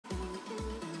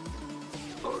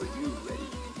Are you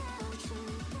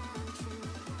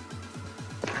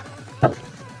ready?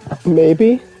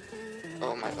 Maybe.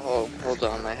 Oh, hold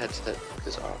on, my headset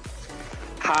is off.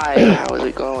 Hi, how is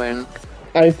it going?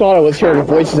 I thought I was hearing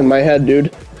voices in my head,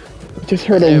 dude. Just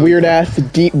heard a weird ass,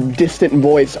 deep, distant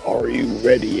voice. Are you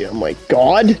ready? I'm like,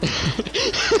 God?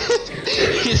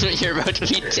 You're about to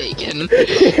be taken.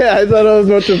 Yeah, I thought I was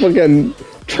about to fucking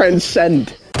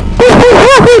transcend.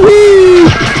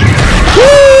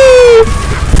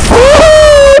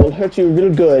 It'll hurt you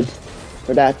real good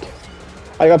for that.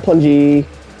 I got plungy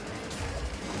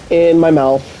in my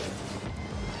mouth.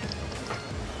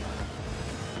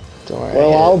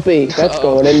 Well, I'll be. That's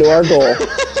going into our goal.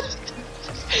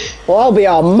 Well, I'll be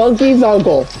a monkey's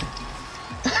uncle.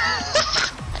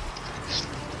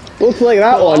 Looks like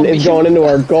that one is going into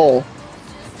our goal.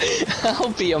 I'll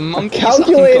be a monkey's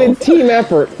Calculated uncle. team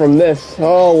effort from this.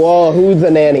 Oh, well, who's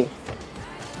the nanny?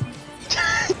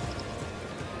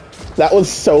 That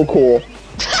was so cool.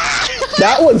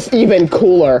 That was even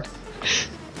cooler.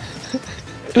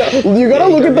 No, you gotta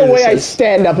look at the way I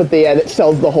stand up at the end. It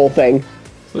sells the whole thing.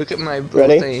 Look at my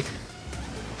Ready?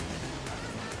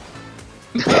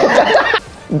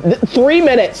 3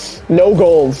 minutes. No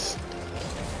goals.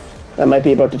 That might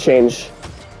be about to change.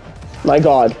 My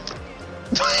God.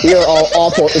 We are all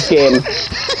awful at this game.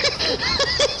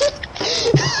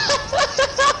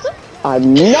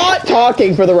 I'm not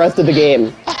talking for the rest of the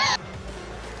game.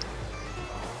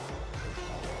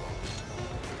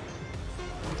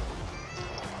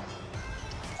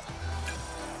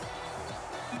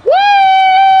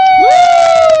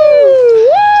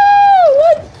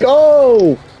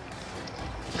 Go!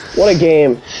 What a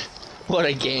game. What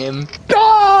a game.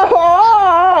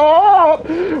 Oh!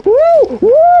 Woo!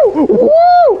 Woo!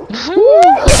 Woo!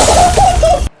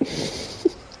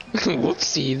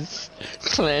 Whoopsies.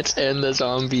 Plants and the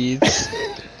Zombies.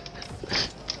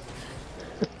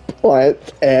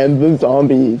 Plants and the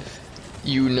Zombies.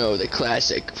 You know the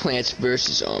classic Plants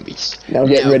vs. Zombies. Now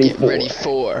get ready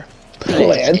for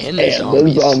Plants and the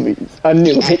Zombies. A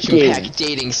new hit game. Action-packed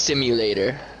dating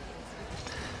simulator.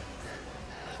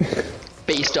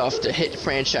 Based off the hit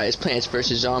franchise Plants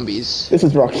vs. Zombies. This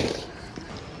is Rocky.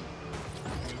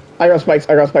 I got spikes,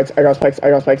 I got spikes, I got spikes, I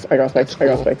got spikes, I got spikes, I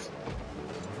got spikes.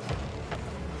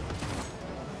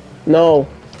 No.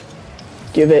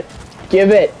 Give it.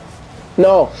 Give it.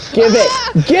 No. Give it.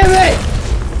 Give it!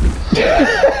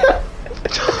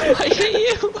 I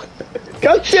hate you!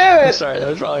 God damn it! I'm sorry, that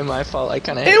was probably my fault. I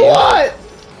kinda hate It you. what?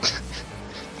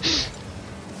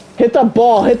 Hit the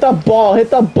ball, hit the ball, hit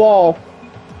the ball.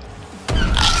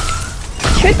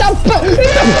 Hit the ball! Hit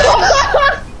the ball!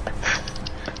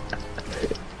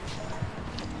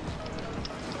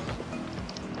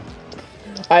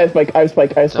 I have spike, I have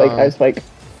spike, I have spike, I have spike.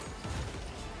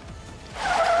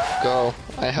 Go.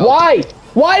 I help. Why?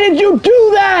 Why did you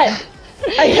do that?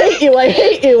 I hate you, I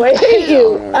hate you, I hate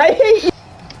you, I hate you.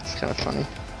 It's kinda funny.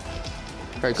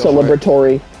 Alright, go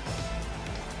Celebratory.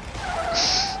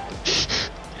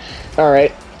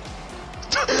 Alright.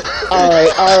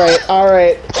 Alright, alright,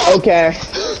 alright. Okay.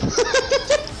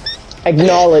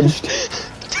 Acknowledged.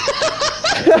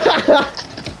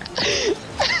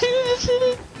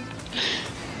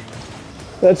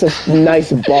 That's a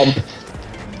nice bump.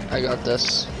 I got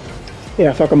this.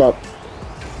 Yeah, fuck him up.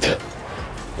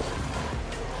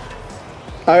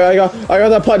 I got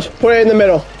that punch. Put it in the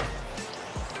middle.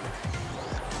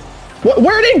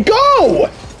 Where'd it go?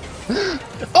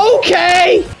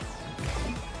 Okay.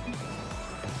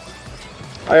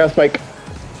 I got spike.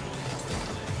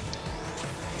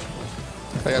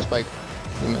 I got spike.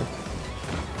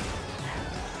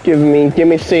 Give me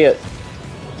see it.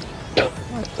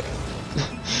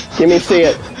 Give me see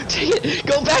it. Take it.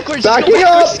 Go backwards. Backing go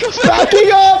up. backwards, go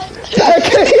Backing up.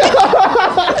 Backing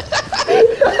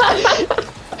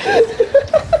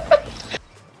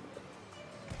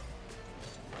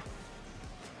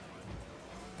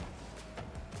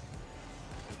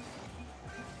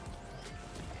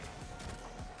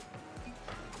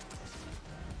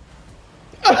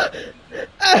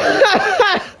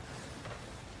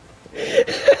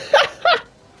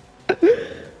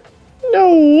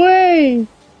No way!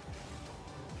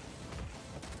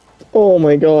 Oh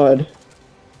my God.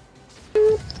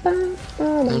 We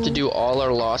have to do all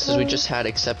our losses we just had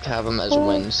except have them as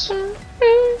wins.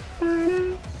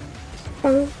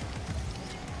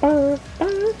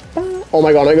 Oh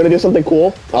my God, I'm gonna do something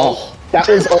cool. Oh, that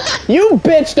was you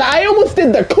bitch! I almost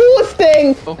did the coolest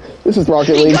thing. Oh. This is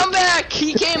Rocket He League. come back!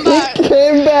 He came back! He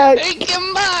came back. He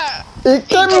came back! He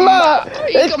come back.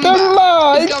 He come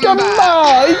back. He come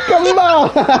back. He come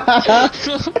back.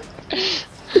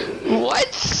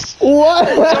 What?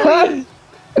 What?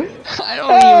 I don't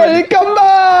Hey, even. come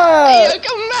back! Hey,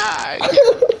 come back!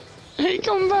 Hey,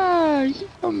 come back!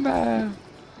 Come back!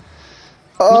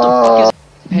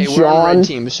 Hey, we're on John. red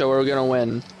team, so we're gonna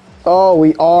win. Oh,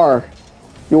 we are.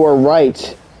 You are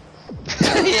right.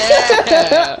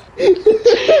 Yeah!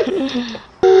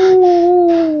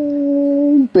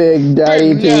 Ooh, Big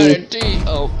Daddy Big P. Daddy D.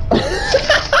 Oh.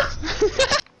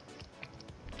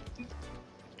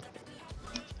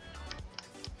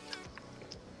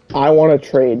 I want to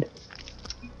trade.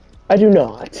 I do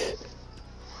not.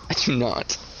 I do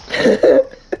not.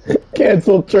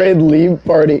 Cancel trade, leave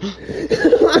party.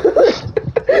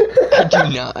 I do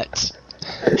not.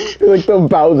 You're like the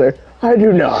Bowser. I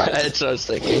do not. That's what I was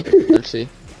thinking. Let's see.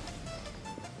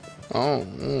 Oh,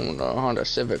 the Honda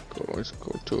Civic was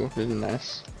cool too. This is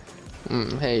nice.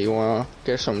 Hey, you wanna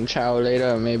get some chow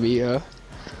later? Maybe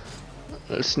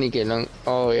let's sneak in.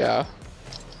 Oh yeah.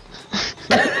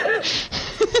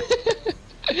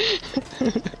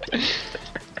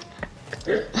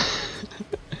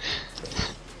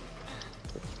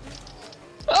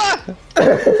 Ah!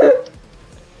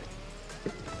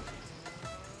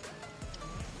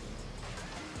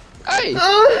 Hey!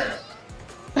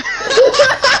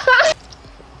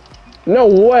 No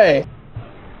way.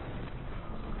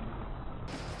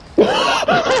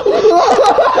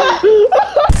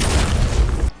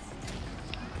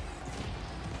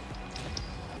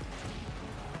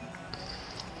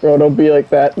 Bro, don't be like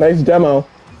that. Nice demo.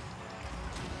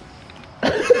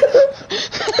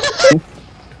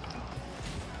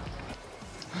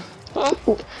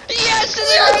 Yes!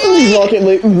 It's Rocket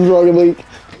League. Rocket League.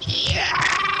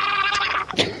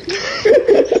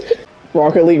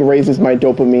 Rocket League raises my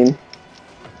dopamine.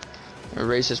 It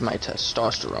raises my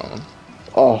testosterone.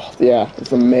 Oh, yeah.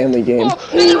 It's a manly game. Oh,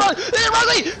 this is wrong! This is wrong!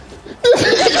 This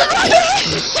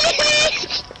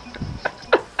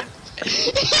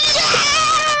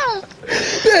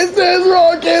is This is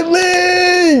Rocket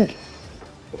League!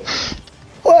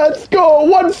 Let's go!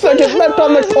 1 second left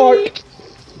on the clock.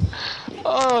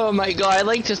 Oh my god, I'd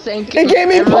like to thank It gave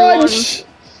me everyone. punch!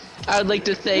 I would like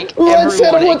to thank Let's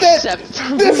hit everyone him with it! except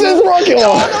for This is Rocket League!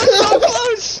 Oh, that was so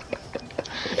close!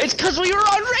 It's cause we were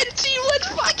on red team, let's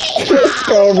fucking Let's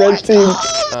go, red team.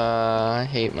 I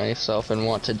hate myself and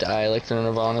want to die like the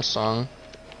Nirvana song.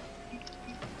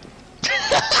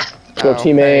 Go,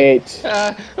 teammate.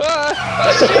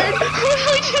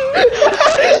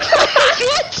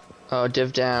 Oh,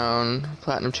 div down.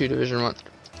 Platinum 2, Division 1.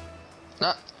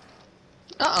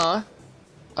 Oh,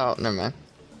 never mind.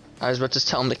 I was about to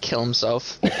tell him to kill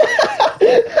himself. I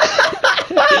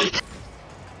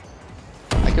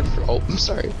could. Oh, I'm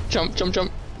sorry. Jump, jump,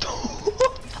 jump.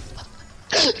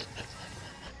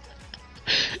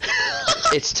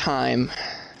 It's time.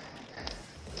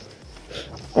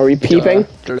 Are we peeping?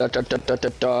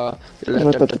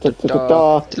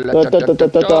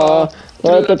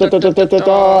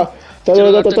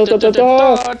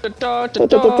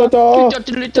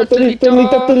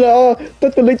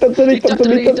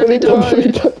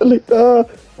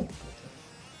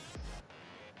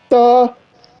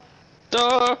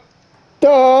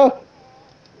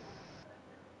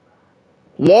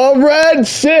 The Red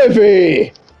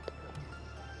Civvy!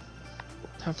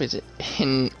 How is it?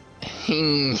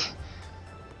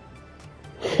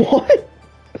 What?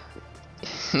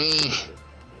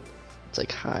 It's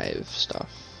like hive stuff.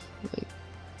 Like,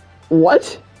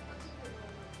 What?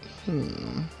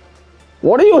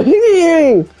 What are you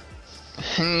hitting?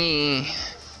 Honey.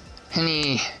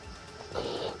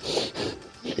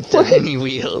 It's the honey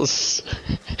wheels.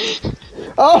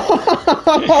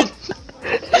 Oh!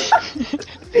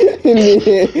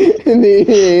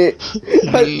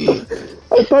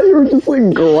 I thought you were just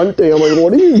like grunting. I'm like,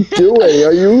 what are you doing?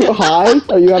 Are you high?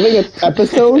 Are you having an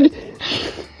episode?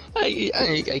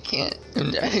 I can't.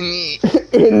 Honey.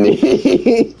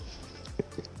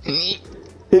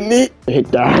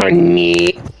 Hit the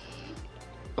honey.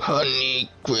 Honey,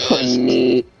 Honey.